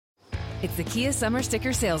It's the Kia Summer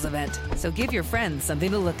Sticker Sales Event, so give your friends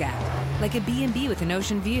something to look at, like a B&B with an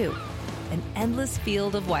ocean view, an endless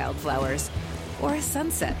field of wildflowers, or a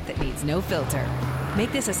sunset that needs no filter.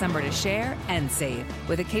 Make this a summer to share and save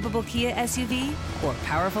with a capable Kia SUV or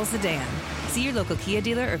powerful sedan. See your local Kia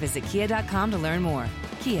dealer or visit kia.com to learn more.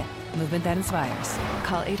 Kia, movement that inspires.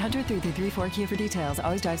 Call 800-3334-KIA for details.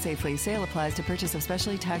 Always drive safely. Sale applies to purchase of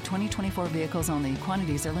specially tagged 2024 vehicles only.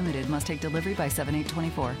 Quantities are limited. Must take delivery by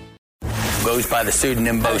 7/8/24. Goes by the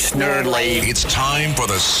pseudonym Bo Snerdley. It's time for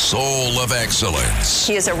the Soul of Excellence.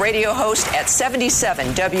 He is a radio host at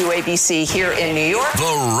 77 WABC here in New York.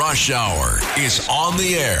 The Rush Hour is on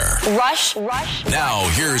the air. Rush. Now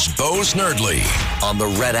here's Bo Snerdley On the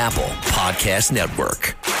Red Apple Podcast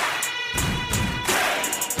Network.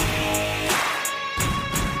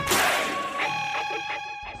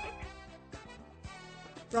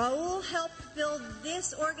 Raul helped build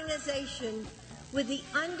this organization with the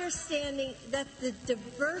understanding that the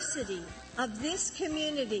diversity of this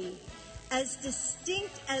community, as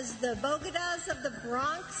distinct as the Bogotas of the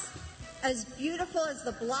Bronx, as beautiful as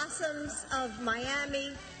the blossoms of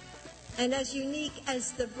Miami, and as unique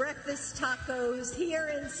as the breakfast tacos here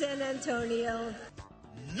in San Antonio.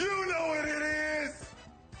 You know what it is!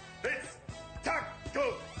 It's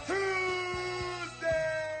Taco Tuesday!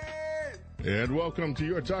 And welcome to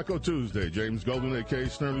your Taco Tuesday. James Golden, a.k.a.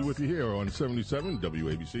 Snerdley, with you here on 77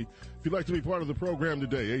 WABC. If you'd like to be part of the program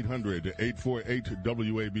today,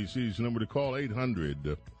 800-848-WABC's number to call,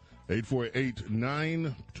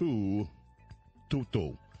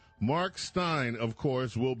 800-848-9222. Mark Stein, of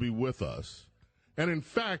course, will be with us. And in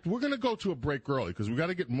fact, we're going to go to a break early because we got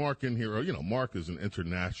to get Mark in here. You know, Mark is an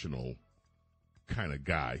international kind of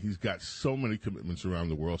guy. He's got so many commitments around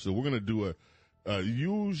the world. So we're going to do a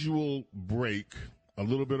usual break a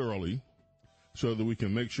little bit early so that we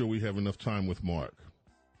can make sure we have enough time with Mark.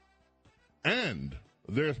 And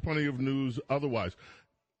there's plenty of news otherwise.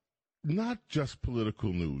 Not just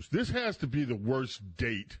political news. This has to be the worst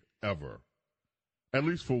date ever, at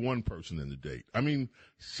least for one person in the date. I mean,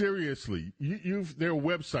 seriously, there are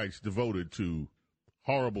websites devoted to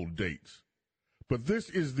horrible dates. But this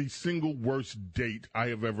is the single worst date I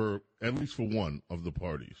have ever, at least for one of the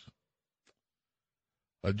parties.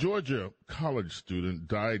 A Georgia college student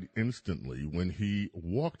died instantly when he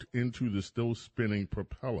walked into the still spinning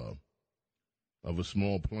propeller of a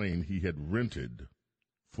small plane he had rented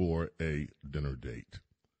for a dinner date.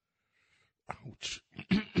 Ouch.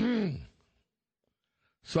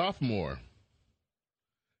 Sophomore,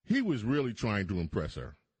 he was really trying to impress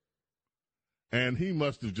her. And he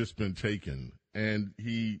must have just been taken. And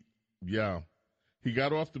he got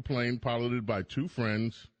off the plane piloted by two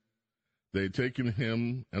friends. They had taken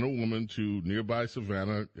him and a woman to nearby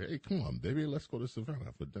Savannah. Hey, come on, baby, let's go to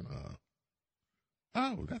Savannah for dinner.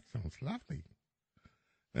 Oh, that sounds lovely.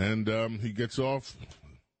 And he gets off,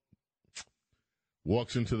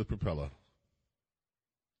 walks into the propeller.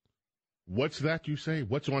 What's that, you say?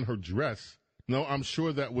 What's on her dress? No, I'm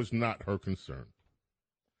sure that was not her concern.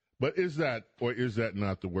 But is that, or is that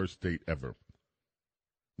not the worst date ever?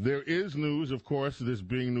 There is news, of course, this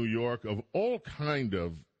being New York, of all kind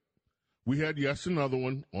of. We had, yes, another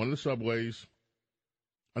one on the subways.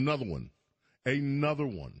 Another one.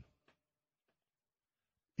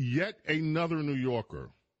 Yet another New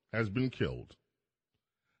Yorker has been killed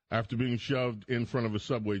after being shoved in front of a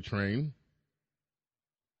subway train.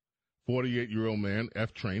 48-year-old man,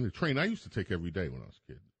 F-train, a train I used to take every day when I was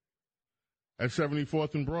a kid, at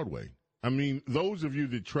 74th and Broadway. I mean, those of you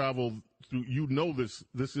that travel through, you know this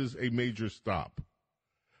is a major stop.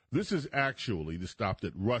 This is actually the stop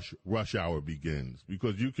that rush hour begins,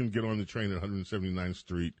 because you can get on the train at 179th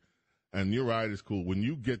Street, and your ride is cool. When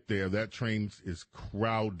you get there, that train is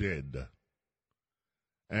crowded.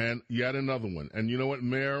 And yet another one. And you know what,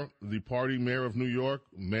 the party mayor of New York,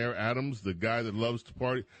 Mayor Adams, the guy that loves to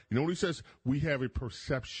party, you know what he says? We have a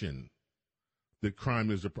perception that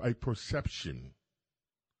crime is a perception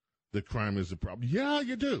that crime is a problem. Yeah,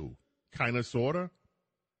 you do. Kind of, sort of.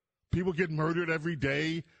 People get murdered every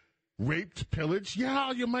day. Raped, pillaged,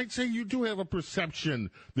 yeah, you might say you do have a perception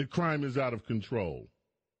that crime is out of control.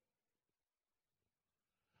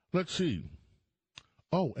 Let's see.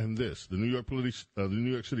 Oh, and this, the New York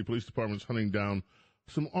City Police Department is hunting down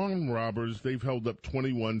some armed robbers. They've held up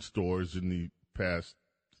 21 stores in the past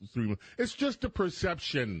 3 months. It's just a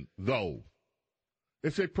perception, though.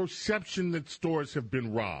 It's a perception that stores have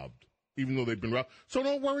been robbed, even though they've been robbed. So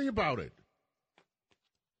don't worry about it.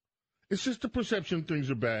 It's just a perception things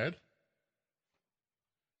are bad.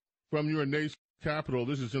 From your nation's capital,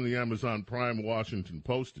 this is in the Amazon Prime Washington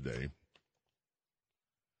Post today.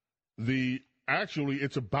 The Actually,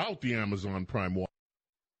 it's about the Amazon Prime.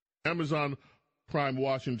 Amazon Prime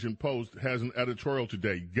Washington Post has an editorial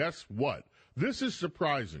today. Guess what? This is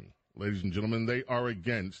surprising, ladies and gentlemen. They are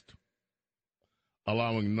against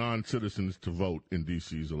allowing non-citizens to vote in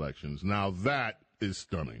D.C.'s elections. Now, that is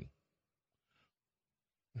stunning.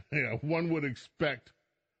 Yeah, one would expect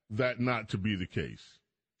that not to be the case.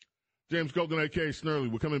 James Golden, a.k.a.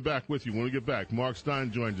 Snerdly, we're coming back with you when we get back. Mark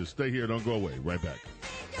Stein joins us. Stay here. Don't go away. Right back.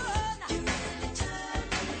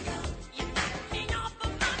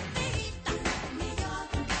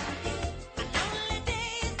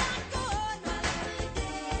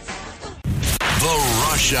 The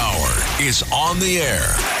Rush Hour is on the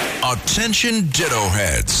air. Attention Ditto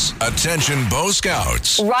Heads. Attention Bo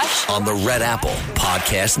Scouts. Rush on the Red Apple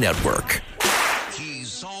Podcast Network.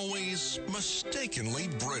 He's always mistakenly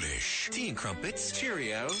British. Tea and crumpets.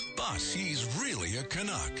 Cheerio. But he's really a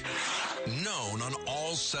Canuck. Known on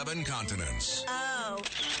all 7 continents. Oh,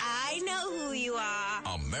 I know who you are.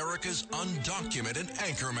 America's undocumented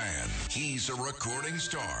anchorman. He's a recording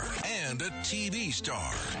star and a TV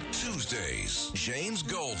star. Tuesdays, James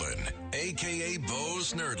Golden, a.k.a. Bo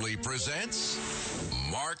Snerdly, presents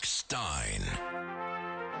Mark Stein.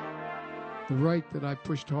 The right that I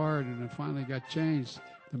pushed hard and it finally got changed.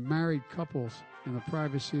 The married couples in the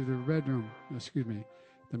privacy of their bedroom. Excuse me.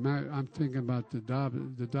 I'm thinking about the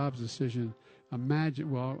Dobbs decision. Imagine.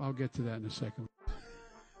 Well, I'll get to that in a second.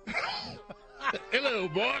 Hello,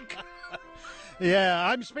 Mark. Yeah,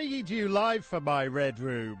 I'm speaking to you live from my red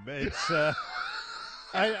room. It's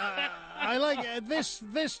I like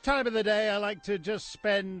this time of the day. I like to just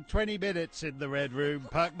spend 20 minutes in the red room,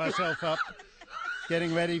 park myself up,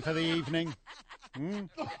 getting ready for the evening.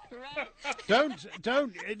 Don't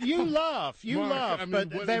you laugh, Mark, I mean,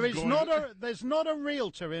 but there's not a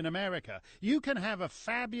realtor in America. You can have a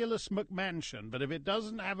fabulous McMansion, but if it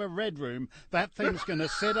doesn't have a red room, that thing's going to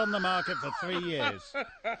sit on the market for 3 years.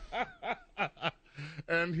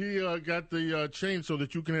 And he got the change so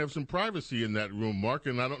that you can have some privacy in that room, Mark,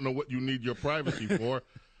 and I don't know what you need your privacy for.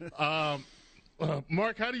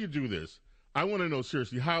 Mark, how do you do this? I want to know,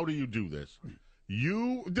 seriously, how do you do this?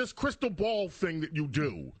 This crystal ball thing that you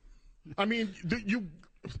do. I mean,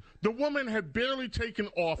 the woman had barely taken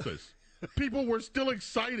office. People were still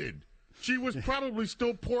excited. She was probably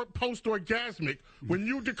still post-orgasmic when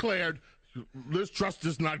you declared, Liz Truss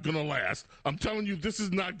is not going to last. I'm telling you, this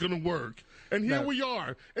is not going to work. And here we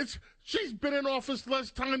are. She's been in office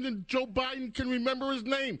less time than Joe Biden can remember his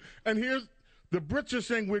name. And here's the Brits are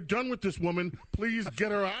saying, we're done with this woman. Please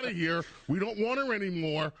get her out of here. We don't want her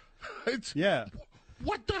anymore.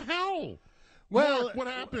 What the hell? Well, Mark, what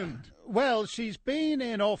happened? Well, she's been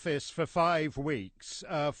in office for 5 weeks,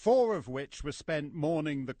 4 of which were spent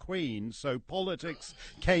mourning the Queen, so politics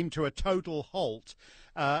came to a total halt.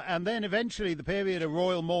 And then eventually the period of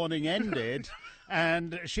royal mourning ended,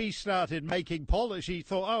 and she started making policy. She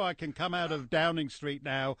thought, I can come out of Downing Street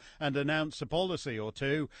now and announce a policy or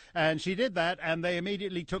two. And she did that, and they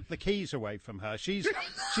immediately took the keys away from her. She's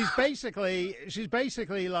basically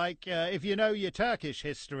like, if you know your Turkish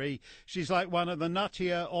history, she's like one of the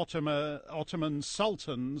nuttier Ottoman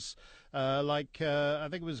sultans, I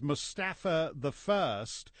think it was Mustafa I,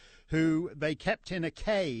 who they kept in a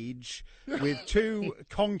cage with 2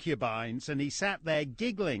 concubines, and he sat there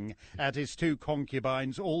giggling at his 2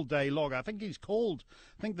 concubines all day long. I think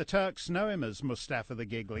the Turks know him as Mustafa the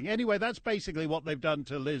Giggling. Anyway, that's basically what they've done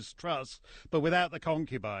to Liz Truss, but without the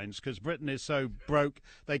concubines, because Britain is so broke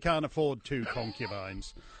they can't afford 2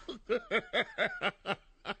 concubines.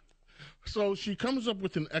 So she comes up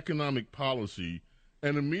with an economic policy,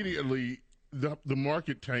 and immediately the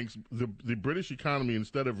market tanks. The British economy,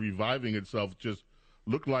 instead of reviving itself, just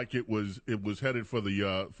looked like it was headed for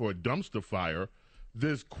a dumpster fire.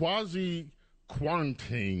 This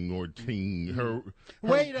quasi-Kwarteng or Ting,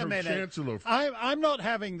 Wait a minute. Chancellor. I'm not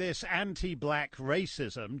having this anti-black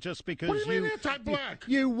racism just because what do you mean anti-black?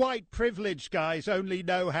 You white privileged guys only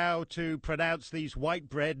know how to pronounce these white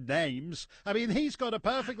bread names. I mean, he's got a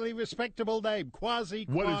perfectly respectable name, Kwasi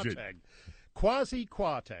Kwarteng. What is it? Kwasi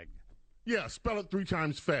Kwarteng. Yeah, spell it 3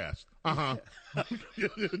 times fast. Yeah.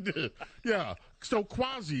 So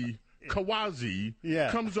Kawazi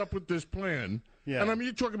comes up with this plan. Yeah. And I mean,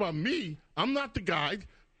 you talk about me. I'm not the guy.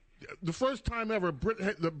 The first time ever,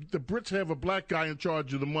 the Brits have a black guy in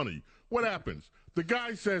charge of the money. What happens? The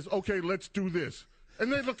guy says, okay, let's do this.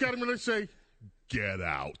 And they look at him and they say, get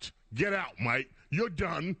out. Get out, Mike. You're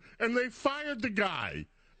done. And they fired the guy.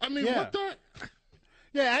 I mean, what the...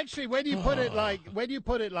 Yeah, actually, when you put it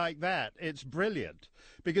like that, it's brilliant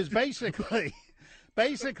because basically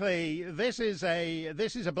Basically, this is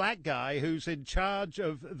a black guy who's in charge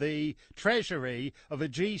of the treasury of a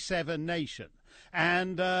G7 nation.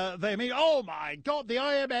 And they mean, oh, my God, the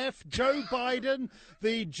IMF, Joe Biden,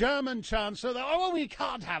 the German chancellor, oh, we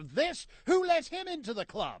can't have this. Who let him into the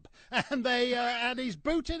club? And and he's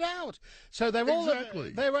booted out. So they're all...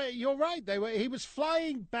 Exactly. You're right. He was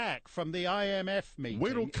flying back from the IMF meeting.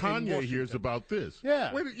 Wait till Kanye hears about this.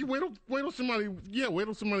 Yeah. Wait till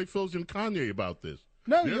somebody fills in Kanye about this.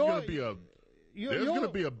 No, There's going to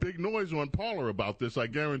be a big noise on Parler about this, I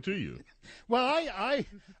guarantee you. Well,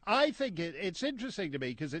 I think it's interesting to me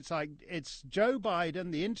because it's Joe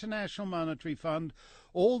Biden, the International Monetary Fund,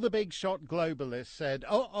 all the big shot globalists said,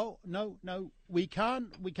 oh no, we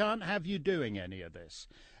can't have you doing any of this.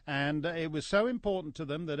 And it was so important to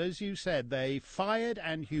them that, as you said, they fired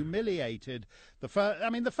and humiliated the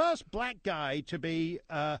first black guy to be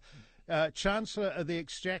Chancellor of the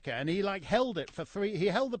Exchequer, and he held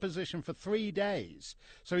the position for 3 days.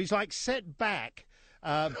 So he's set back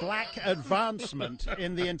black advancement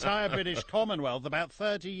in the entire British Commonwealth about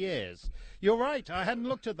 30 years. You're right. I hadn't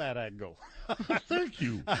looked at that angle. Thank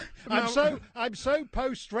you. I'm so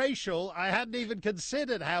post-racial. I hadn't even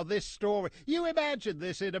considered how this story. You imagine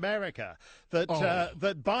this in America that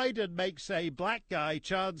that Biden makes a black guy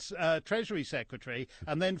Treasury Secretary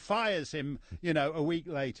and then fires him, a week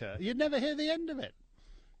later. You'd never hear the end of it.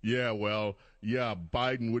 Yeah, well,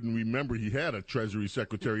 Biden wouldn't remember he had a Treasury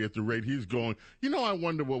Secretary at the rate he's going. I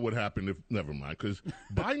wonder what would happen if, never mind, because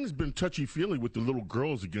Biden's been touchy-feely with the little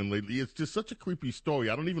girls again lately. It's just such a creepy story.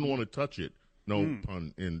 I don't even want to touch it. No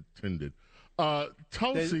pun intended.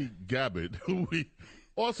 Tulsi Gabbard, who we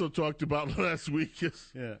also talked about last week, she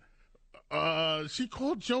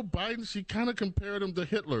called Joe Biden, she kind of compared him to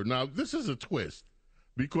Hitler. Now, this is a twist.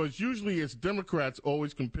 Because usually it's Democrats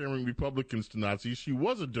always comparing Republicans to Nazis. She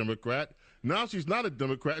was a Democrat. Now she's not a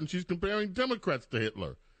Democrat, and she's comparing Democrats to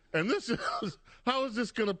Hitler. And how is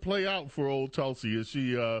this going to play out for old Tulsi as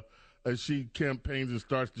she campaigns and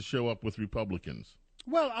starts to show up with Republicans?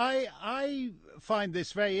 Well, I find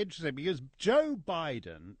this very interesting because Joe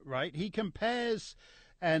Biden, right, he compares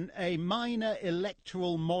a minor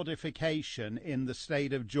electoral modification in the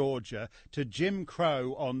state of Georgia to Jim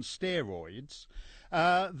Crow on steroids.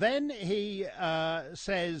 Then he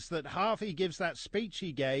says that he gives that speech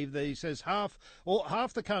he gave, that he says half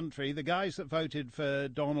the country, the guys that voted for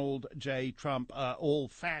Donald J. Trump, are all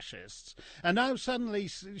fascists. And now suddenly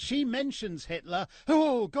she mentions Hitler.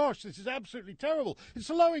 Oh, gosh, this is absolutely terrible. It's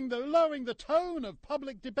lowering the tone of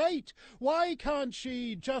public debate. Why can't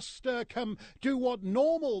she just do what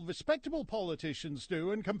normal, respectable politicians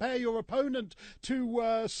do and compare your opponent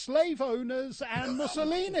to slave owners and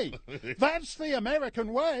Mussolini? That's the American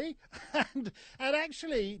way. And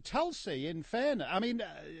actually, Tulsi, in fairness,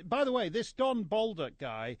 by the way, this Don Bolduc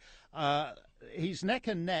guy, he's neck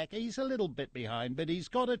and neck. He's a little bit behind, but he's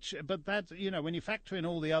got but that, when you factor in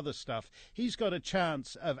all the other stuff, he's got a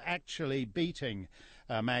chance of actually beating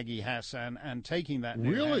Maggie Hassan and taking that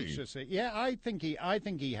New Hampshire seat. Yeah, I think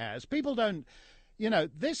he has. People don't,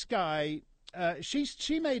 this guy.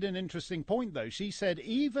 She made an interesting point though. She said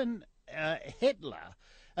even Hitler.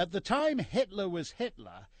 At the time Hitler was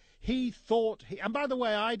Hitler, he thought... and by the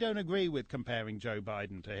way, I don't agree with comparing Joe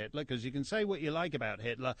Biden to Hitler, because you can say what you like about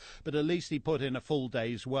Hitler, but at least he put in a full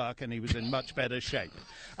day's work and he was in much better shape.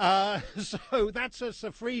 So that's just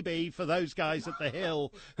a freebie for those guys at the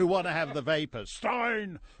Hill who want to have the vapors.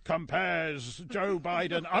 Stein compares Joe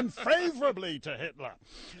Biden unfavorably to Hitler.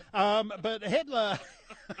 But Hitler...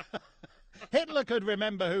 Hitler could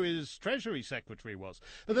remember who his Treasury Secretary was.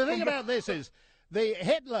 But the thing about this is...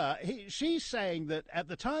 she's saying that at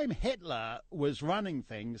the time Hitler was running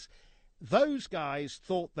things, those guys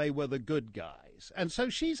thought they were the good guys. And so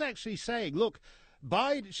she's actually saying, look,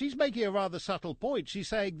 she's making a rather subtle point. She's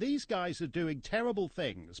saying these guys are doing terrible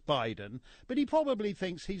things, Biden, but he probably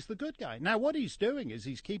thinks he's the good guy. Now, what he's doing is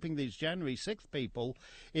he's keeping these January 6th people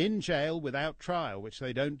in jail without trial, which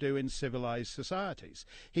they don't do in civilized societies.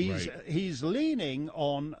 He's leaning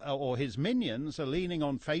on, or his minions are leaning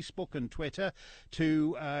on Facebook and Twitter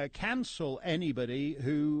to cancel anybody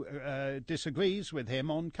who disagrees with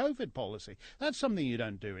him on COVID policy. That's something you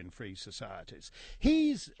don't do in free societies.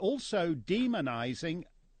 He's also demonizing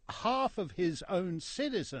half of his own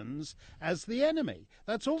citizens as the enemy.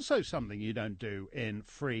 That's also something you don't do in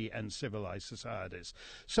free and civilized societies.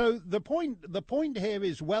 So the point here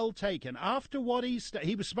is well taken. After what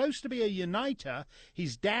he was supposed to be a uniter,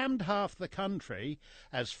 he's damned half the country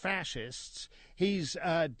as fascists. He's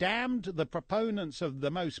damned the proponents of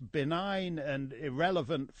the most benign and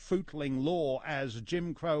irrelevant footling law as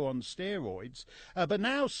Jim Crow on steroids. But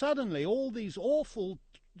now suddenly all these awful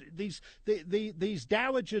these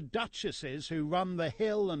dowager duchesses who run the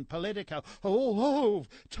Hill and Politico,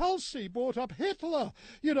 Tulsi brought up Hitler,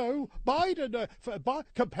 Biden,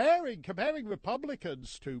 comparing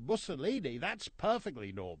Republicans to Mussolini, that's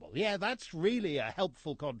perfectly normal. Yeah, that's really a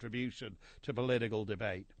helpful contribution to political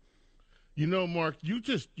debate. Mark, you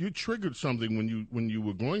triggered something when you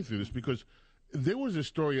were going through this, because there was a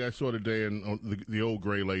story I saw today in the Old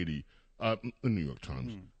Gray Lady, in the New York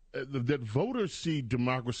Times. That voters see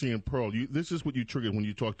democracy in peril. This is what you triggered when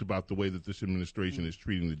you talked about the way that this administration is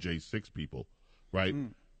treating the J6 people, right?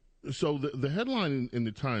 So the headline in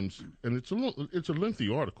the Times, and it's a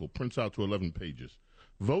lengthy article, prints out to 11 pages.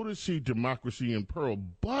 Voters see democracy in peril,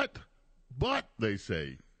 but they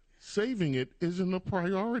say saving it isn't a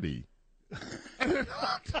priority.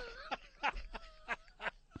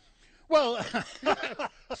 Well,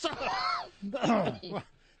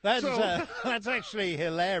 that's actually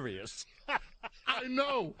hilarious. I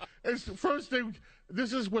know. This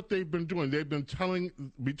is what they've been doing. They've been telling,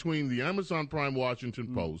 between the Amazon Prime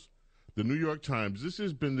Washington Post, the New York Times, this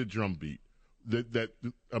has been the drumbeat, that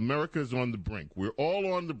America is on the brink. We're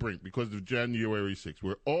all on the brink because of January 6th.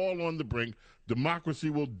 We're all on the brink. Democracy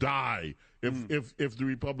will die if the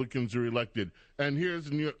Republicans are elected. And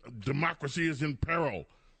democracy is in peril.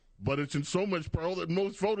 But it's in so much peril that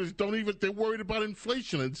most voters they're worried about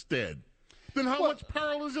inflation instead. Then how much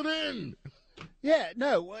peril is it in? Yeah,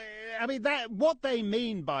 no, I mean, what they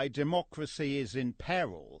mean by democracy is in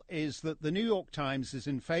peril is that the New York Times is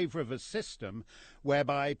in favor of a system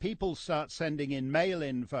whereby people start sending in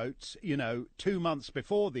mail-in votes, 2 months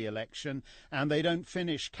before the election, and they don't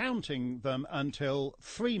finish counting them until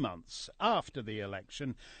 3 months after the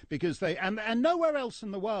election, because and nowhere else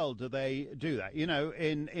in the world do they do that.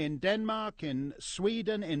 In Denmark, in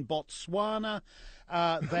Sweden, in Botswana,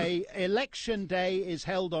 election day is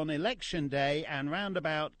held on election day, and round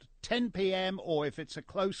about 10 p.m. or if it's a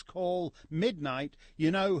close call, midnight,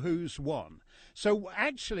 you know who's won. So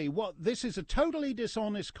actually, this is a totally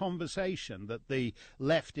dishonest conversation that the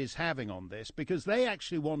left is having on this, because they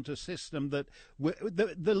actually want a system that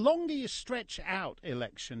the longer you stretch out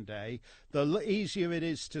election day, the easier it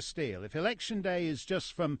is to steal. If election day is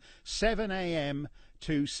just from 7 a.m.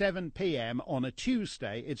 to 7 p.m. on a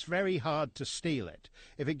Tuesday, it's very hard to steal it.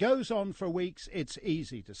 If it goes on for weeks, it's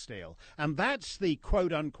easy to steal. And that's the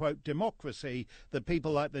quote-unquote democracy that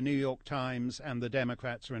people like the New York Times and the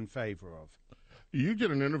Democrats are in favor of. You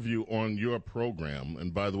did an interview on your program,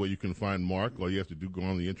 and by the way, you can find Mark. All you have to do, go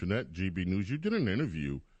on the internet, GB News. You did an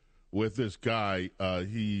interview with this guy.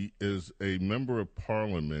 He is a member of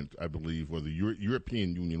Parliament, I believe, or the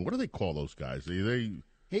European Union. What do they call those guys?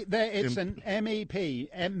 It's an MEP,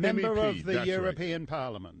 a member of the European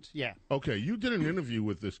Parliament. Yeah. Okay, you did an interview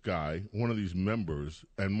with this guy, one of these members,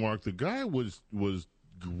 and Mark, the guy was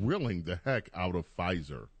grilling the heck out of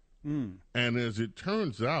Pfizer. And as it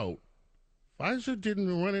turns out, Pfizer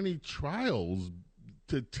didn't run any trials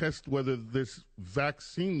to test whether this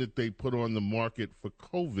vaccine that they put on the market for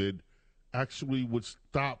COVID actually would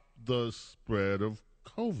stop the spread of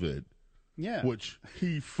COVID. Yeah. Which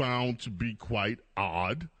he found to be quite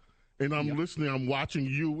odd. And I'm listening, I'm watching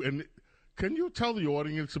you. And can you tell the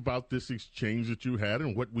audience about this exchange that you had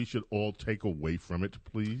and what we should all take away from it,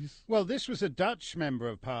 please? Well, this was a Dutch member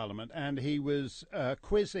of Parliament, and he was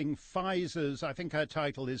quizzing Pfizer's, I think her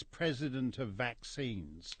title is President of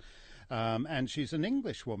Vaccines. And she's an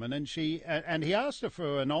English woman, and he asked her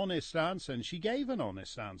for an honest answer, and she gave an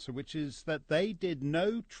honest answer, which is that they did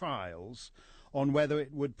no trials on whether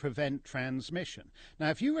it would prevent transmission. Now,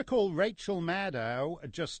 if you recall Rachel Maddow,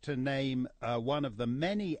 just to name one of the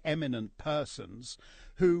many eminent persons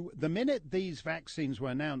who, the minute these vaccines were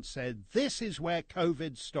announced, said, this is where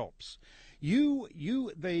COVID stops. The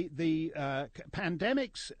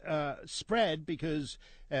pandemics spread because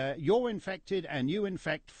you're infected and you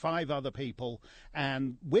infect 5 other people,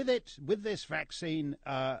 and with this vaccine,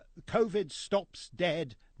 COVID stops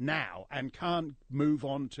dead now and can't move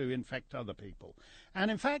on to infect other people. And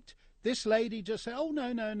in fact, this lady just said, oh,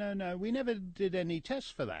 no, we never did any tests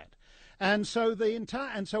for that. And so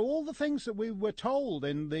all the things that we were told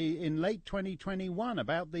in late 2021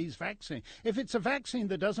 about these vaccines, if it's a vaccine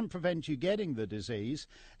that doesn't prevent you getting the disease,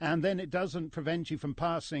 and then it doesn't prevent you from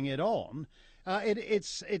passing it on,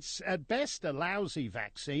 it's at best a lousy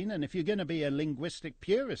vaccine, and if you're going to be a linguistic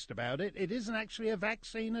purist about it, it isn't actually a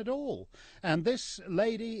vaccine at all. And this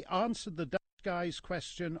lady answered the guy's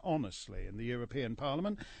question honestly in the European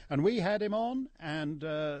Parliament, and we had him on, and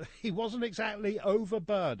he wasn't exactly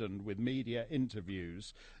overburdened with media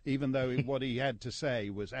interviews, even though what he had to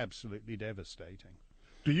say was absolutely devastating.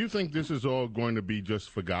 Do you think this is all going to be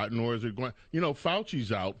just forgotten, or is it going?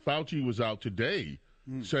 Fauci's out. Fauci was out today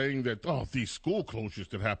saying that these school closures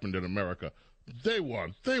that happened in America, they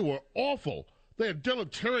were awful. They had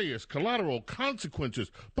deleterious collateral consequences.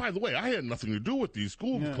 By the way, I had nothing to do with these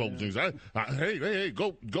school closings. Hey,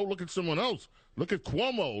 go look at someone else. Look at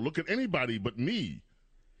Cuomo. Look at anybody but me.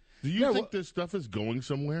 Do you think this stuff is going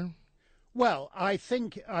somewhere? Well, I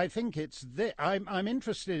think it's I'm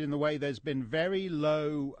interested in the way there's been very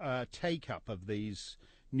low take-up of these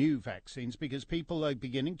new vaccines because people are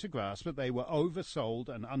beginning to grasp that they were oversold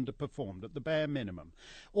and underperformed at the bare minimum.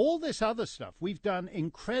 All this other stuff, we've done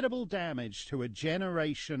incredible damage to a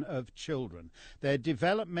generation of children. They're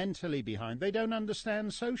developmentally behind. They don't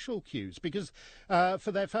understand social cues because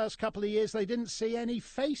for their first couple of years they didn't see any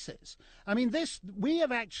faces. I mean, we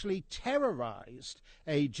have actually terrorized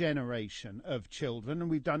a generation of children, and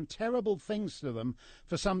we've done terrible things to them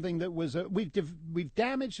for something that was we've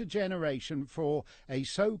damaged a generation for a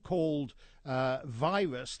so-called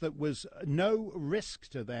virus that was no risk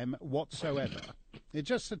to them whatsoever. It's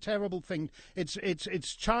just a terrible thing.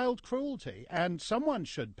 It's child cruelty, and someone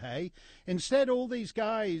should pay. Instead, all these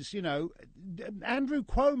guys, Andrew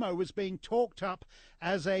Cuomo was being talked up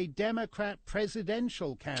as a Democrat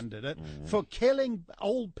presidential candidate for killing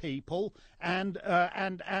old people and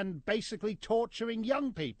basically torturing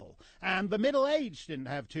young people. And the middle-aged didn't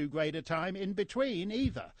have too great a time in between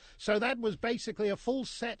either. So that was basically a full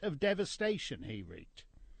set of devastation he wreaked.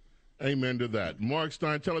 Amen to that. Mark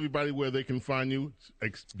Steyn, tell everybody where they can find you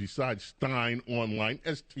besides Steyn online,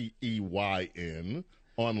 Steyn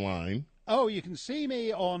online. Oh, you can see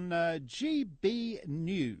me on GB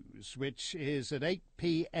News, which is at 8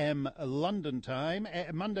 p.m. London time,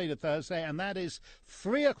 Monday to Thursday, and that is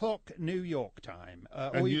 3 o'clock New York time.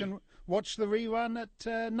 Or you can watch the rerun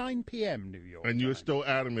at 9 p.m. New York time. And you're still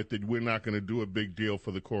adamant that we're not going to do a big deal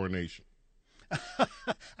for the coronation.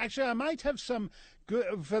 Actually, I might have some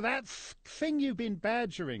good for that thing you've been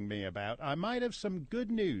badgering me about. I might have some good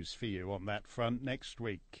news for you on that front next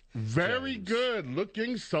week. Very James. good.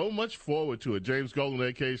 Looking so much forward to it. James Golden,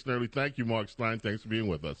 a.k.a. Snerdly. Thank you, Mark Steyn. Thanks for being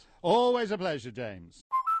with us. Always a pleasure, James.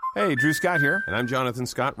 Hey, Drew Scott here, and I'm Jonathan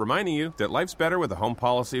Scott, reminding you that life's better with a home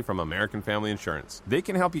policy from American Family Insurance. They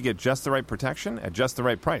can help you get just the right protection at just the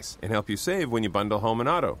right price and help you save when you bundle home and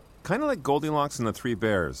auto. Kind of like Goldilocks and the Three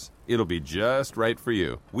Bears. It'll be just right for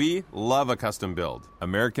you. We love a custom build.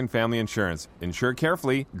 American Family Insurance. Insure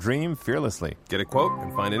carefully, dream fearlessly. Get a quote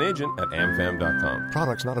and find an agent at amfam.com.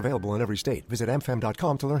 Products not available in every state. Visit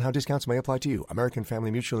amfam.com to learn how discounts may apply to you. American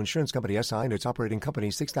Family Mutual Insurance Company, SI, and its operating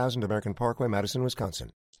company, 6000 American Parkway, Madison,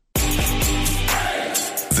 Wisconsin.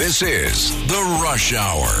 This is The Rush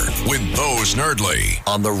Hour with Bo Snerdly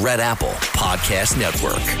on the Red Apple Podcast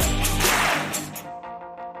Network.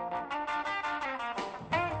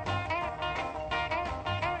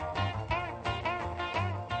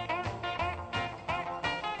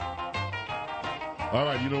 All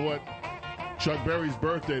right, you know what? Chuck Berry's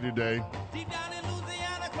birthday today. Deep down in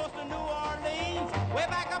Louisiana, close to New Orleans, way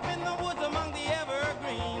back up in the woods among the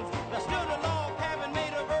evergreens, there stood a log cabin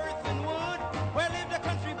made of earth and wood, where lived a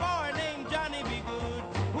country boy named Johnny B. Good,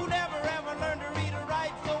 who never ever learned to read or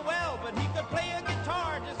write so well, but he could play a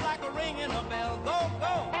guitar just like a ringing a bell. Go,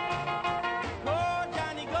 go! Go,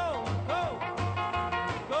 Johnny, go, go!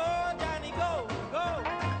 Go, Johnny, go, go!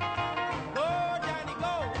 Go, Johnny,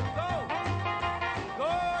 go,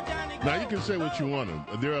 go! Now, you can say what you want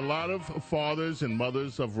to. There are a lot of fathers and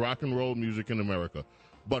mothers of rock and roll music in America,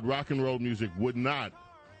 but rock and roll music would not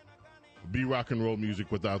be rock and roll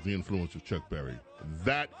music without the influence of Chuck Berry.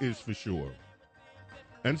 That is for sure.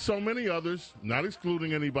 And so many others, not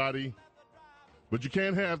excluding anybody, but you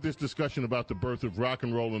can't have this discussion about the birth of rock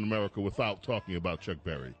and roll in America without talking about Chuck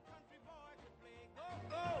Berry.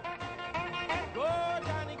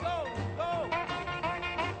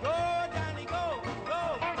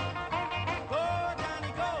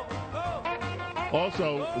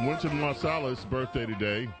 Also, Wynton Marsalis' birthday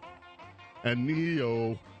today, and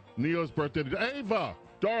Neo's birthday today. Ava,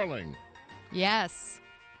 darling. Yes.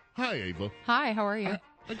 Hi, Ava. Hi, how are you?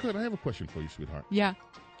 Good. I have a question for you, sweetheart. Yeah.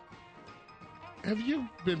 have you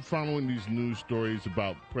been following these news stories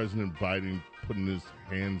about President Biden putting his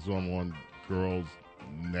hands on girls'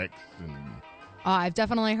 necks? And I've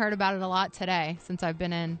definitely heard about it a lot today since I've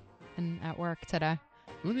been in at work today.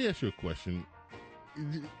 Let me ask you a question.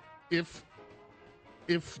 If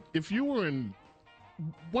you were in,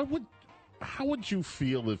 how would you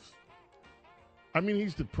feel if, I mean,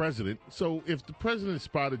 he's the president, so if the president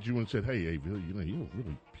spotted you and said, hey, Ava, you're a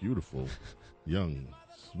really beautiful, young,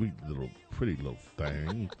 sweet little, pretty little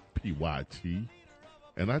thing, PYT,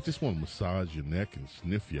 and I just want to massage your neck and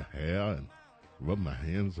sniff your hair and rub my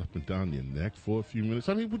hands up and down your neck for a few minutes.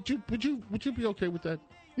 I mean, would you be okay with that?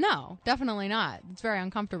 No, definitely not. It's very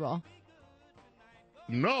uncomfortable.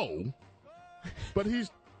 No, but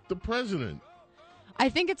he's the president. I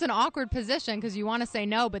think it's an awkward position because you want to say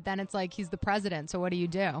no, but then it's like he's the president, so what do you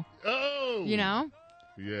do? Oh! You know?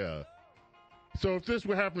 Yeah. So if this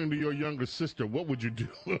were happening to your younger sister, what would you do?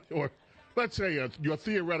 Or let's say your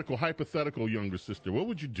theoretical, hypothetical younger sister, what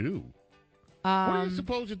would you do? What are you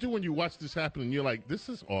supposed to do when you watch this happen and you're like, this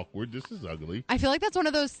is awkward, this is ugly? I feel like that's one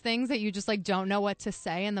of those things that you just like don't know what to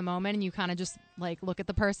say in the moment, and you kind of just like look at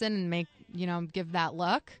the person and give that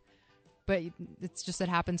look. But it's just it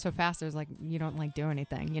happens so fast. There's like you don't like do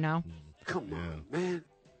anything, you know. Come on, man.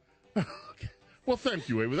 Okay. Well, thank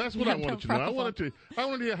you, Ava. That's what I wanted to know. I wanted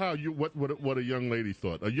to hear how you what a young lady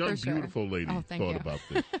thought, a young beautiful lady thought about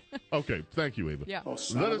this. Okay, thank you, Ava. Yeah.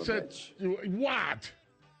 Let us say what?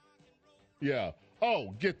 Yeah.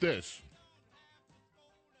 Oh, get this.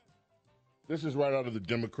 This is right out of the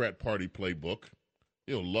Democrat Party playbook.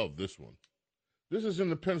 You'll love this one. This is in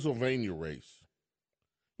the Pennsylvania race.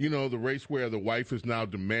 You know, the race where the wife is now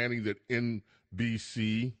demanding that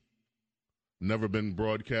NBC, never been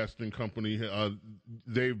broadcasting company,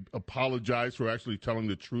 they've apologized for actually telling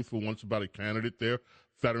the truth for once about a candidate there,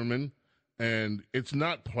 Fetterman. And it's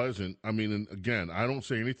not pleasant. I mean, and again, I don't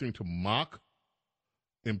say anything to mock,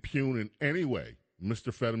 impugn in any way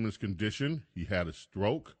Mr. Fetterman's condition. He had a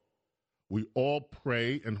stroke. We all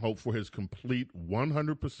pray and hope for his complete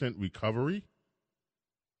 100% recovery,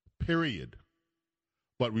 period.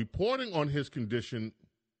 But reporting on his condition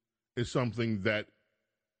is something that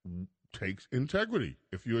takes integrity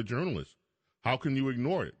if you're a journalist. How can you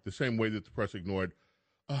ignore it? The same way that the press ignored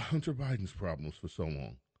Hunter Biden's problems for so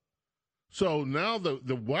long. So now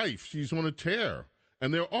the wife, she's on a tear.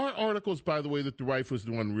 And there are articles, by the way, that the wife was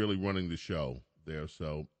the one really running the show there.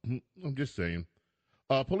 So I'm just saying.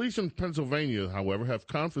 Police in Pennsylvania, however, have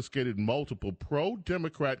confiscated multiple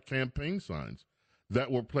pro-Democrat campaign signs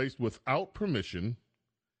that were placed without permission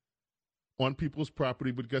on people's property,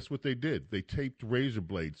 but guess what they did? They taped razor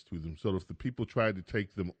blades to them, so if the people tried to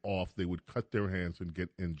take them off, they would cut their hands and get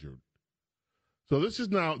injured. So this is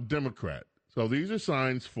now Democrat. So these are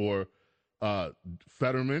signs for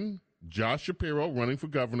Fetterman, Josh Shapiro running for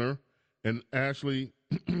governor, and Ashley,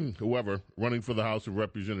 whoever, running for the House of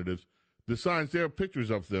Representatives. The signs, there are pictures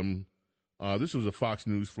of them. This was a Fox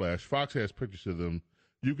News flash. Fox has pictures of them.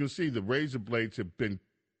 You can see the razor blades have been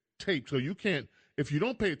taped, so you can't, if you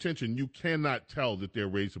don't pay attention, you cannot tell that there are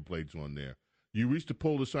razor blades on there. You reach to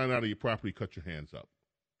pull the sign out of your property, cut your hands up.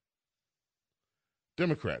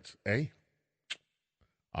 Democrats, eh?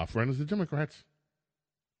 Our friend is the Democrats.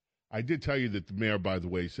 I did tell you that the mayor, by the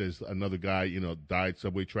way, says another guy, died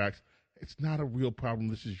subway tracks. It's not a real problem.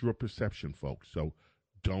 This is your perception, folks. So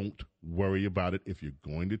don't worry about it. If you're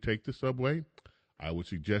going to take the subway, I would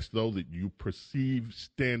suggest, though, that you perceive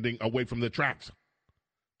standing away from the tracks.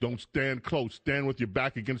 Don't stand close. Stand with your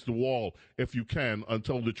back against the wall if you can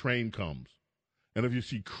until the train comes. And if you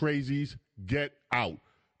see crazies, get out.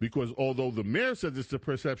 Because although the mayor says it's a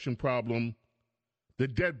perception problem, the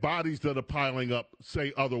dead bodies that are piling up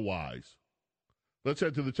say otherwise. Let's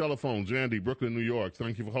head to the telephones. Andy, Brooklyn, New York.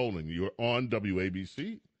 Thank you for holding. You're on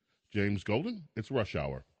WABC. James Golden, it's Rush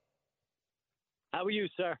Hour. How are you,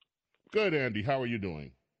 sir? Good, Andy. How are you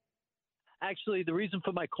doing? Actually, the reason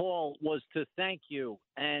for my call was to thank you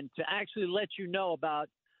and to actually let you know about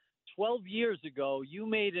 12 years ago, you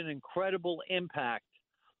made an incredible impact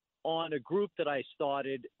on a group that I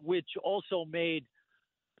started, which also made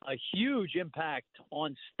a huge impact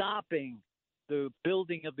on stopping the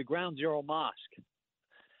building of the Ground Zero Mosque.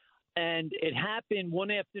 And it happened one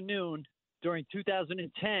afternoon during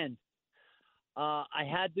 2010. I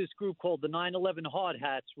had this group called the 9/11 Hard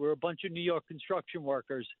Hats. We're a bunch of New York construction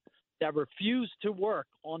workers that refused to work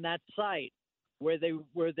on that site where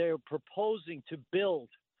they're proposing to build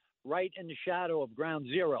right in the shadow of Ground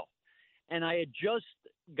Zero. And I had just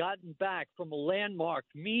gotten back from a landmark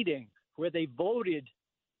meeting where they voted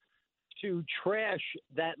to trash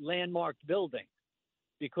that landmark building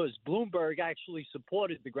because Bloomberg actually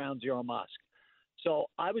supported the Ground Zero Mosque. So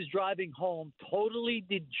I was driving home totally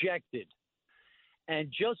dejected. And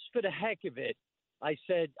just for the heck of it, I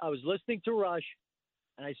said, I was listening to Rush,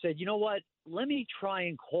 and I said, you know what? Let me try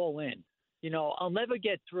and call in. You know, I'll never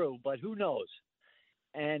get through, but who knows?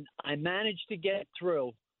 And I managed to get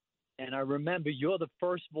through, and I remember you're the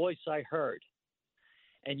first voice I heard.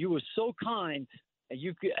 And you were so kind, and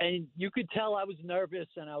you could tell I was nervous,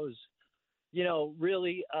 and I was, you know,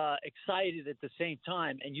 really excited at the same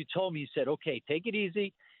time. And you told me, you said, okay, take it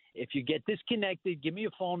easy. If you get disconnected, give me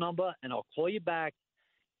your phone number, and I'll call you back.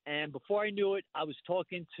 And before I knew it, I was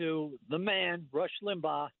talking to the man, Rush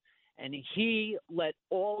Limbaugh, and he let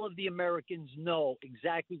all of the Americans know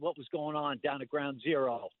exactly what was going on down at Ground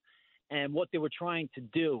Zero and what they were trying to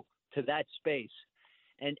do to that space.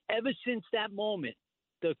 And ever since that moment,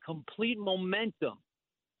 the complete momentum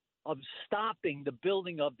of stopping the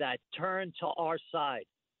building of that turned to our side.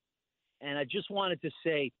 And I just wanted to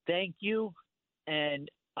say thank you. And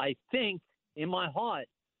I think in my heart,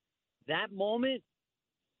 that moment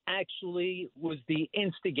actually was the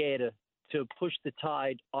instigator to push the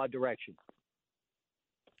tide our direction.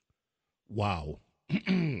 Wow.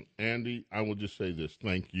 Andy, I will just say this.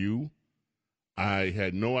 Thank you. I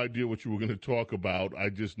had no idea what you were going to talk about. I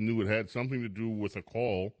just knew it had something to do with a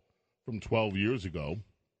call from 12 years ago.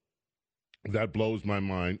 That blows my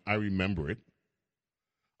mind. I remember it.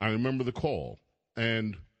 I remember the call.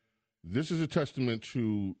 And this is a testament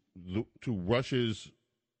to Rush's.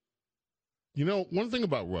 You know, one thing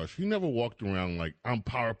about Rush, he never walked around like, I'm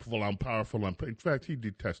powerful. In fact, he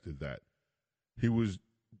detested that. He was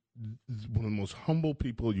one of the most humble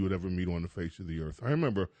people you would ever meet on the face of the earth. I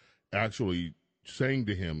remember actually saying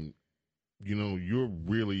to him, you know, you're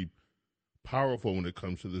really powerful when it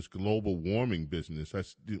comes to this global warming business.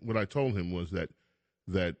 What I told him was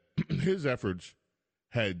that his efforts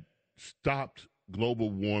had stopped global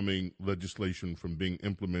warming legislation from being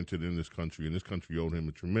implemented in this country, and this country owed him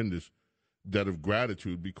a tremendous debt of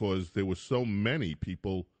gratitude because there were so many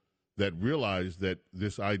people that realized that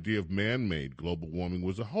this idea of man-made global warming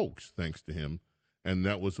was a hoax, thanks to him. And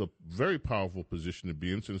that was a very powerful position to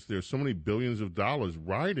be in since there's so many billions of dollars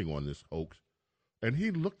riding on this hoax. And he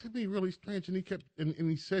looked at me really strange, and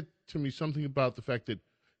he said to me something about the fact that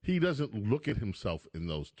he doesn't look at himself in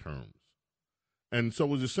those terms. And so it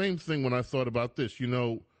was the same thing when I thought about this. You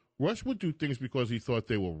know, Rush would do things because he thought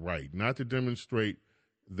they were right, not to demonstrate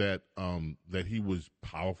that he was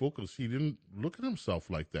powerful, because he didn't look at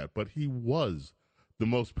himself like that. But he was the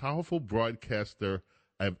most powerful broadcaster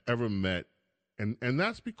I've ever met. And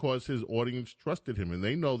that's because his audience trusted him, and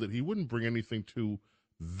they know that he wouldn't bring anything to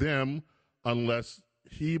them unless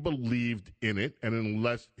he believed in it and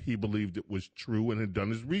unless he believed it was true and had done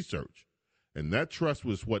his research. And that trust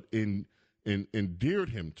was what endeared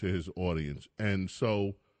him to his audience. And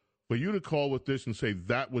so for you to call with this and say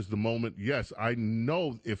that was the moment, yes, I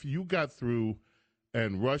know if you got through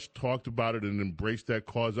and Rush talked about it and embraced that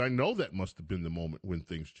cause, I know that must have been the moment when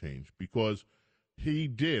things changed, because he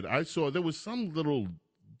did. I saw there was some little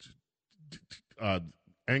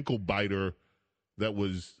ankle biter that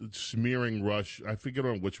was smearing Rush. I forget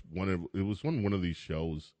on which one. It was on one of these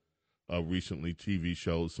shows recently, TV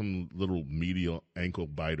shows, some little media ankle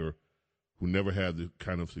biter who never had the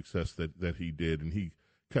kind of success that he did. And he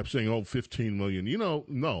kept saying, 15 million. You know,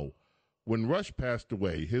 no. When Rush passed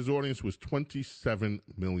away, his audience was 27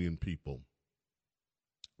 million people.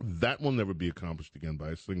 That will never be accomplished again by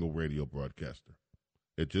a single radio broadcaster.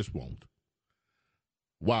 It just won't.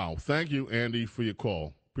 Wow. Thank you, Andy, for your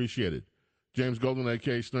call. Appreciate it. James Golden,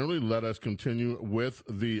 a.k.a. Snerdley, let us continue with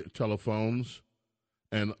the telephones.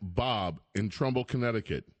 And Bob in Trumbull,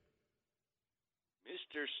 Connecticut.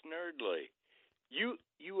 Mr. Snerdley, you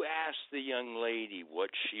asked the young lady what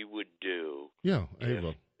she would do if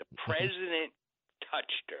the president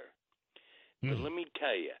touched her. But let me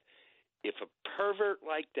tell you, if a pervert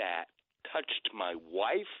like that touched my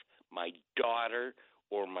wife, my daughter,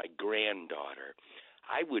 or my granddaughter,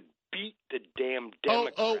 I would beat the damn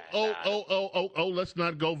Democrat. Let's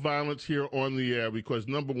not go violence here on the air, because,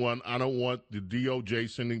 number one, I don't want the DOJ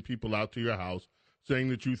sending people out to your house saying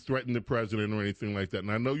that you threatened the president or anything like that.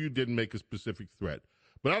 And I know you didn't make a specific threat,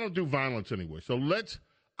 but I don't do violence anyway. So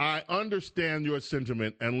I understand your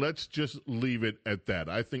sentiment, and let's just leave it at that.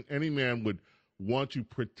 I think any man would want to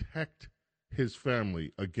protect his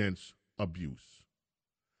family against abuse.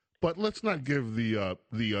 But let's not give the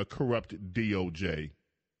corrupt DOJ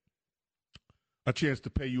a chance to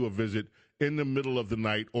pay you a visit in the middle of the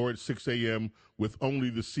night or at 6 a.m. with only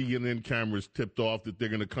the CNN cameras tipped off that they're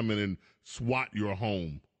going to come in and SWAT your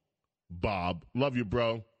home. Bob, love you,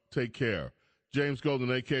 bro. Take care. James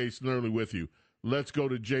Golden, a.k.a. Snerdley, with you. Let's go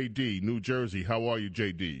to J.D., New Jersey. How are you,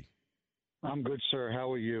 J.D.? I'm good, sir.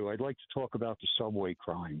 How are you? I'd like to talk about the subway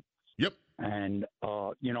crime. Yep. And,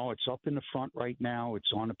 it's up in the front right now. It's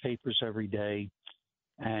on the papers every day.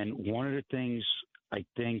 And one of the things I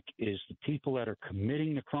think is the people that are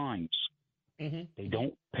committing the crimes, they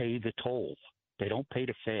don't pay the toll. They don't pay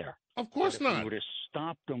the fare. Of course If not. we would have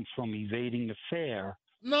stopped them from evading the fare,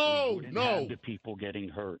 No. we wouldn't have the people getting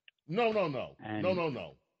hurt. No. And-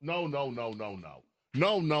 No.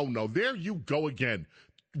 There you go again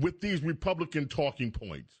with these Republican talking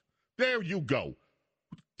points. There you go.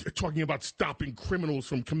 They're talking about stopping criminals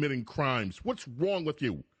from committing crimes. What's wrong with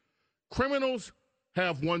you? Criminals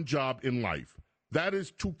have one job in life. That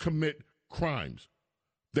is to commit crimes.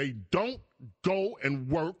 They don't go and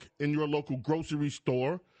work in your local grocery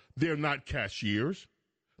store. They're not cashiers.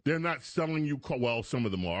 They're not selling you, well, some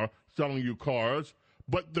of them are, selling you cars.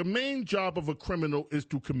 But the main job of a criminal is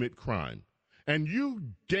to commit crime. And you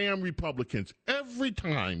damn Republicans, every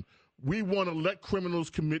time we want to let criminals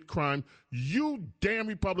commit crime, you damn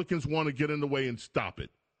Republicans want to get in the way and stop it.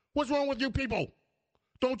 What's wrong with you people?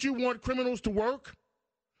 Don't you want criminals to work?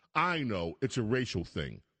 I know it's a racial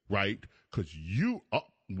thing, right? Because you,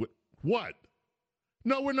 what?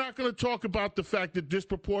 No, we're not going to talk about the fact that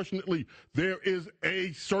disproportionately there is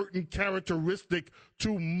a certain characteristic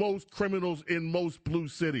to most criminals in most blue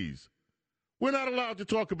cities. We're not allowed to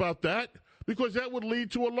talk about that because that would lead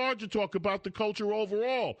to a larger talk about the culture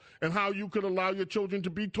overall and how you could allow your children to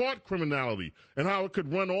be taught criminality and how it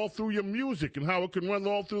could run all through your music and how it could run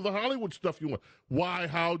all through the Hollywood stuff you want. Why,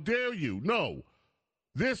 how dare you? No.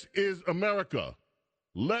 This is America.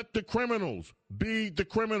 Let the criminals be the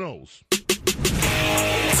criminals.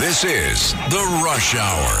 This is The Rush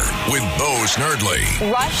Hour with Bo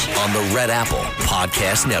Snerdley. Rush on the Red Apple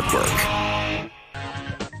Podcast Network.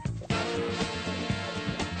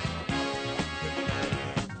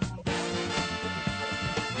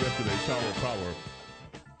 Yesterday, Tower of Power.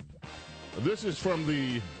 This is from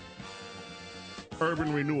the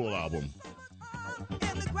Urban Renewal album.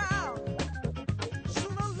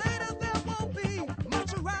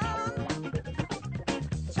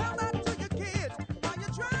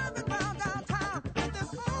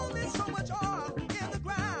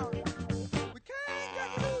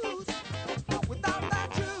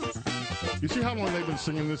 You see how long they've been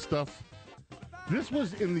singing this stuff? This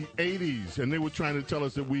was in the 80s, and they were trying to tell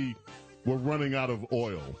us that we were running out of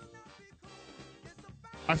oil.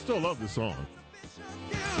 I still love this song.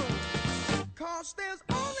 'Cause there's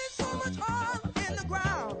only so much oil in the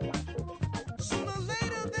ground. Sooner or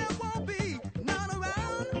later there won't be none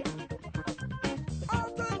around.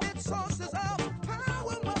 Alternate sources of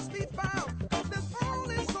power must be found. 'Cause there's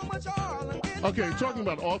only so much oil in the Okay, talking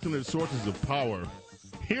about alternate sources of power,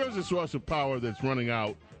 here's a source of power that's running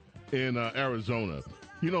out in Arizona.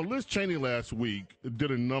 You know, Liz Cheney last week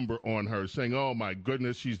did a number on her saying, oh, my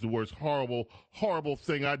goodness, she's the worst horrible, horrible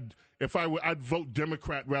thing. I'd vote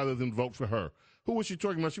Democrat rather than vote for her. Who was she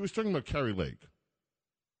talking about? She was talking about Kari Lake.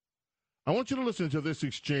 I want you to listen to this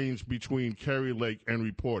exchange between Kari Lake and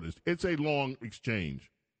reporters. It's a long exchange.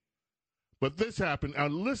 But this happened. Now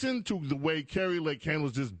listen to the way Kari Lake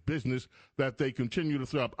handles this business that they continue to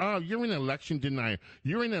throw up. Oh, you're an election denier.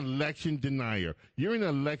 You're an election denier. You're an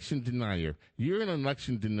election denier. You're an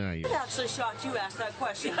election denier. I'm actually shocked you asked that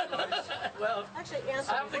question. Well, actually,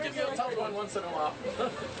 answer. I have to give you a tough one once in a while.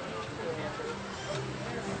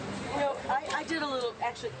 You know, I did a little,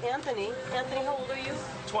 actually, Anthony, how old are you?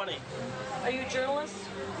 20. Are you a journalist?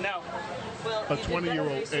 No. Well, A you 20-year-old did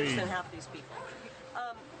better research aide. than half these people.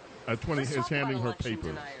 At 20 Let's is talk handing about her election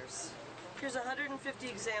papers. deniers. Here's 150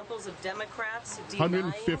 examples of Democrats denying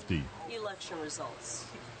 150. election results.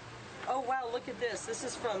 Oh wow, look at this. This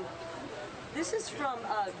is from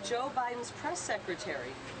Joe Biden's press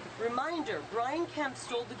secretary. Reminder, Brian Kemp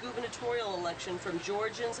stole the gubernatorial election from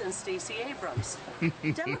Georgians and Stacey Abrams.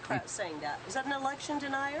 Democrats saying that. Is that an election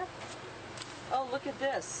denier? Oh, look at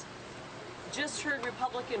this. Just heard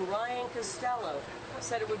Republican Ryan Costello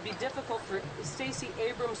said it would be difficult for Stacey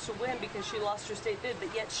Abrams to win because she lost her state bid,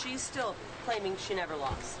 but yet she's still claiming she never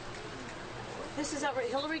lost. This is outright.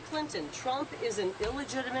 Hillary Clinton. Trump is an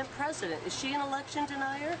illegitimate president. Is she an election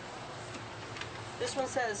denier? This one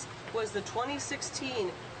says, was the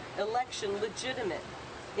 2016 election legitimate?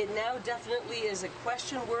 It now definitely is a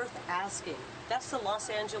question worth asking. That's the Los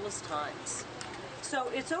Angeles Times. So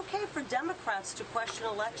it's okay for Democrats to question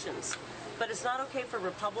elections, but it's not okay for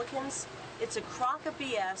Republicans. It's a crock of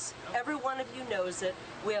BS. Every one of you knows it.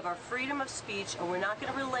 We have our freedom of speech, and we're not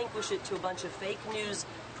going to relinquish it to a bunch of fake news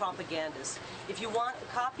propagandists. If you want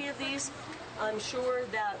a copy of these, I'm sure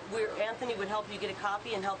that Anthony would help you get a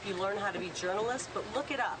copy and help you learn how to be journalists, but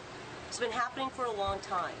look it up. It's been happening for a long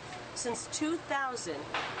time. Since 2000,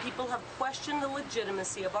 people have questioned the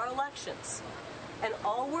legitimacy of our elections. And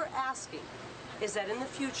all we're asking is that in the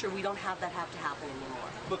future, we don't have that have to happen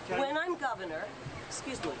anymore. When I'm governor,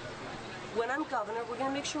 we're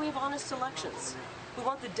going to make sure we have honest elections. We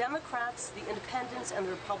want the Democrats, the Independents, and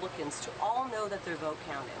the Republicans to all know that their vote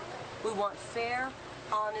counted. We want fair,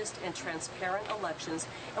 honest, and transparent elections,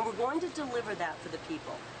 and we're going to deliver that for the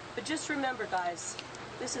people. But just remember, guys,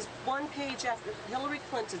 this is one page after Hillary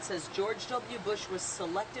Clinton says George W. Bush was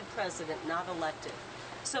selected president, not elected.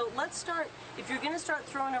 So let's start, if you're going to start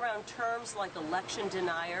throwing around terms like election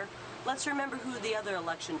denier, let's remember who the other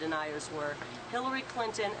election deniers were, Hillary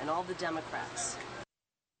Clinton and all the Democrats.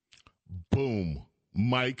 Boom.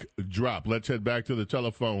 Mic drop. Let's head back to the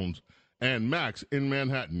telephones. And Max in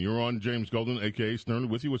Manhattan, you're on James Golden, a.k.a. Stern,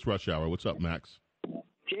 with you. It's Rush Hour. What's up, Max?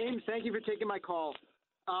 James, thank you for taking my call.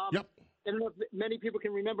 Yep. I don't know if many people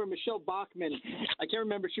can remember Michelle Bachmann. I can't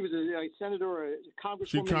remember if she was a senator or a congresswoman.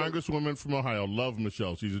 She's Congresswoman from Ohio. Love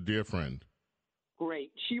Michelle. She's a dear friend.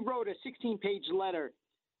 Great. She wrote a 16-page letter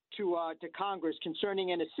to Congress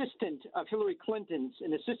concerning an assistant of Hillary Clinton's,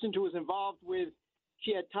 an assistant who was involved with,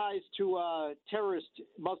 she had ties to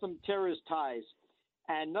Muslim terrorist ties.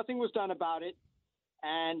 And nothing was done about it.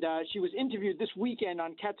 And she was interviewed this weekend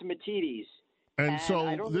on Katsimatidis. And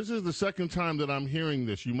so this is the second time that I'm hearing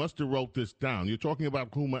this. You must have wrote this down. You're talking about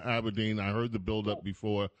Huma Abedin. I heard the build-up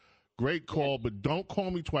before. Great call, but don't call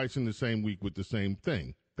me twice in the same week with the same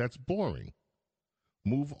thing. That's boring.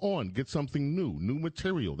 Move on. Get something new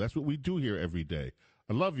material. That's what we do here every day.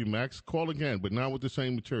 I love you, Max. Call again, but not with the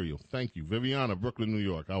same material. Thank you. Viviana, Brooklyn, New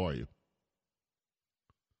York. How are you?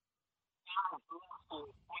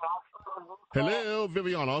 Hello,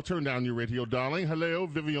 Viviana. I'll turn down your radio, darling. Hello,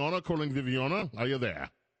 Viviana. Calling Viviana. Are you there?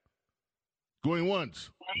 Going once.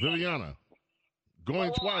 Viviana.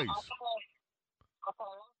 Going twice.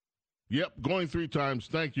 Yep, going 3 times.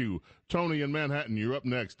 Thank you. Tony in Manhattan, you're up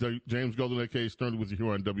next. James Golden, a.k.a. Stern, with you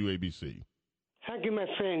here on WABC. Thank you, my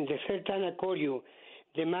friend. The third time I call you,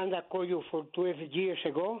 the man that called you for 12 years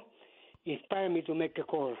ago, inspired me to make a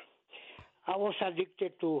call. I was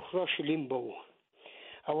addicted to Rush Limbaugh.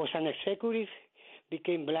 I was an executive,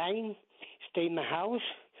 became blind, stayed in my house,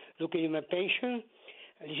 looking at my pension,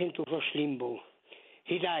 and listened to Rush Limbaugh.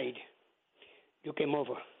 He died. You came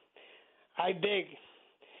over. I beg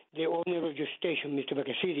the owner of your station, Mr.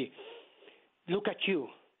 Bakasidi, look at you.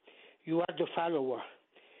 You are the follower.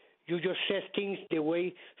 You just say things the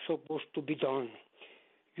way supposed to be done.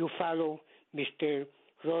 You follow Mr.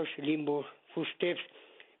 Rush Limbaugh's footsteps.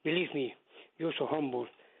 Believe me, you're so humble.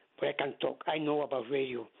 But I can talk. I know about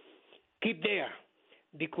radio. Keep there,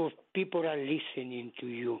 because people are listening to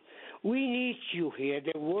you. We need you here.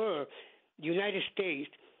 The world, the United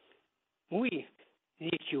States, we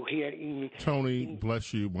need you here. Tony,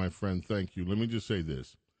 bless you, my friend. Thank you. Let me just say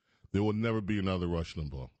this. There will never be another Rush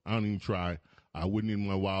Limbaugh. I don't even try. I wouldn't in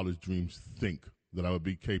my wildest dreams think that I would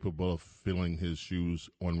be capable of filling his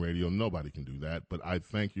shoes on radio. Nobody can do that. But I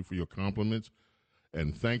thank you for your compliments.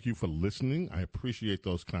 And thank you for listening. I appreciate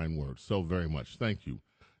those kind words so very much. Thank you.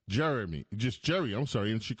 Jerry,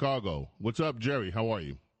 in Chicago. What's up, Jerry? How are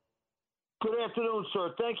you? Good afternoon,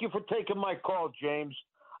 sir. Thank you for taking my call, James.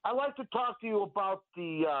 I'd like to talk to you about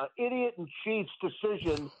the idiot-in-chief's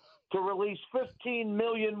decision to release 15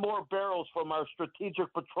 million more barrels from our Strategic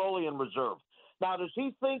Petroleum Reserve. Now, does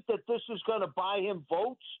he think that this is going to buy him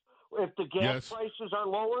votes if the gas prices are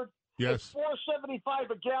lowered? Yes. It's $4.75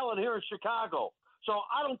 a gallon here in Chicago. So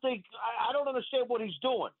I don't understand what he's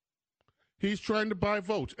doing. He's trying to buy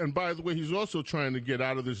votes. And by the way, he's also trying to get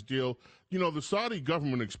out of this deal. You know, the Saudi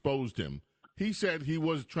government exposed him. He said he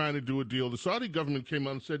was trying to do a deal. The Saudi government came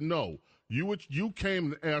out and said, no, you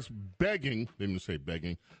came and asked begging, they didn't say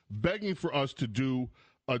begging for us to do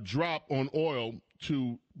a drop on oil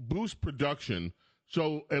to boost production.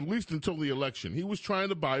 So at least until the election, he was trying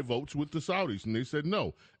to buy votes with the Saudis, and they said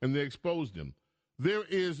no, and they exposed him. There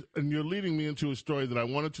is, and you're leading me into a story that I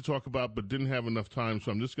wanted to talk about but didn't have enough time,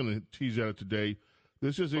 so I'm just going to tease at it today.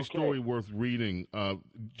 This is a story worth reading.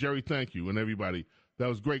 Jerry, thank you, and everybody. That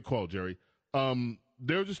was a great call, Jerry.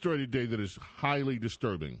 There's a story today that is highly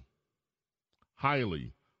disturbing.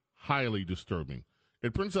 Highly, highly disturbing.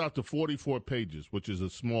 It prints out to 44 pages, which is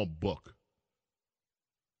a small book.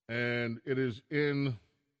 And it is in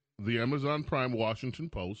the Amazon Prime Washington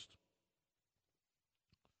Post.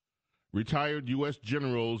 Retired U.S.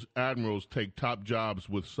 generals, admirals take top jobs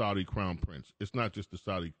with Saudi Crown Prince. It's not just the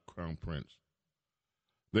Saudi Crown Prince.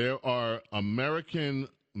 There are American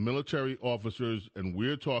military officers, and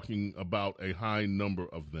we're talking about a high number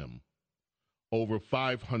of them. Over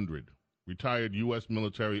 500 retired U.S.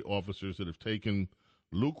 military officers that have taken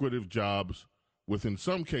lucrative jobs with, in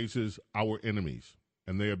some cases, our enemies,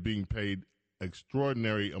 and they are being paid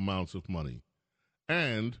extraordinary amounts of money.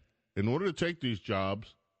 And in order to take these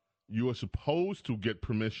jobs, you are supposed to get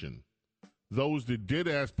permission. Those that did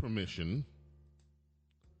ask permission,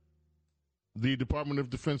 the Department of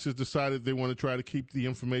Defense has decided they want to try to keep the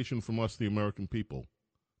information from us, the American people.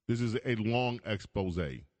 This is a long expose.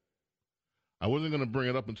 I wasn't going to bring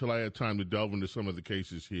it up until I had time to delve into some of the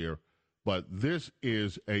cases here, but this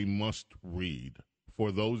is a must-read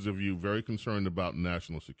for those of you very concerned about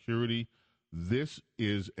national security. This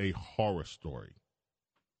is a horror story.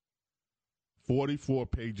 44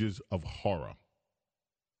 pages of horror.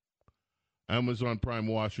 Amazon Prime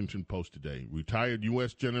Washington Post today. Retired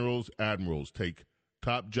U.S. generals, admirals take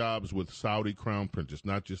top jobs with Saudi crown princes.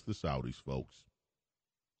 Not just the Saudis, folks.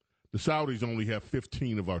 The Saudis only have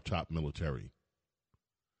 15 of our top military.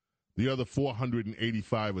 The other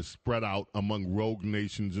 485 are spread out among rogue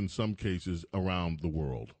nations, in some cases, around the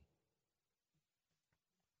world.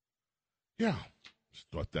 Yeah, just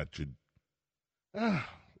thought that should...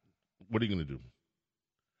 what are you going to do?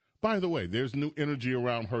 By the way, there's new energy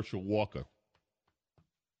around Herschel Walker.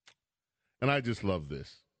 And I just love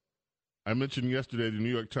this. I mentioned yesterday the New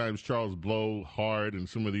York Times, Charles Blow, Hard, and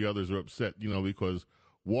some of the others are upset, because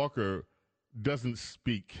Walker doesn't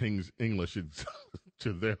speak King's English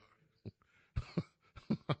to their...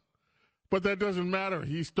 But that doesn't matter.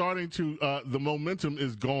 He's starting to... the momentum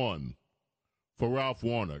is gone for Ralph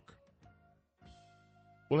Warnock.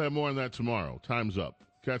 We'll have more on that tomorrow. Time's up.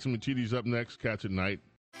 Cats and Machidi's up next. Cats at Night.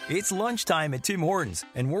 It's lunchtime at Tim Hortons,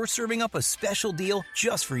 and we're serving up a special deal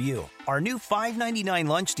just for you. Our new $5.99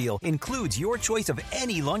 lunch deal includes your choice of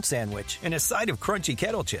any lunch sandwich and a side of crunchy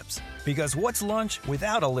kettle chips. Because what's lunch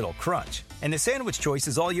without a little crunch? And the sandwich choice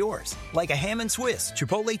is all yours, like a ham and Swiss,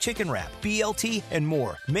 Chipotle chicken wrap, BLT, and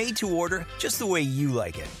more, made to order just the way you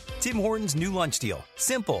like it. Tim Hortons' new lunch deal.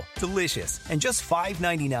 Simple, delicious, and just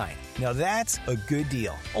 $5.99. Now that's a good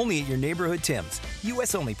deal. Only at your neighborhood Tim's.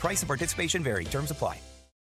 U.S. only. Price and participation vary. Terms apply.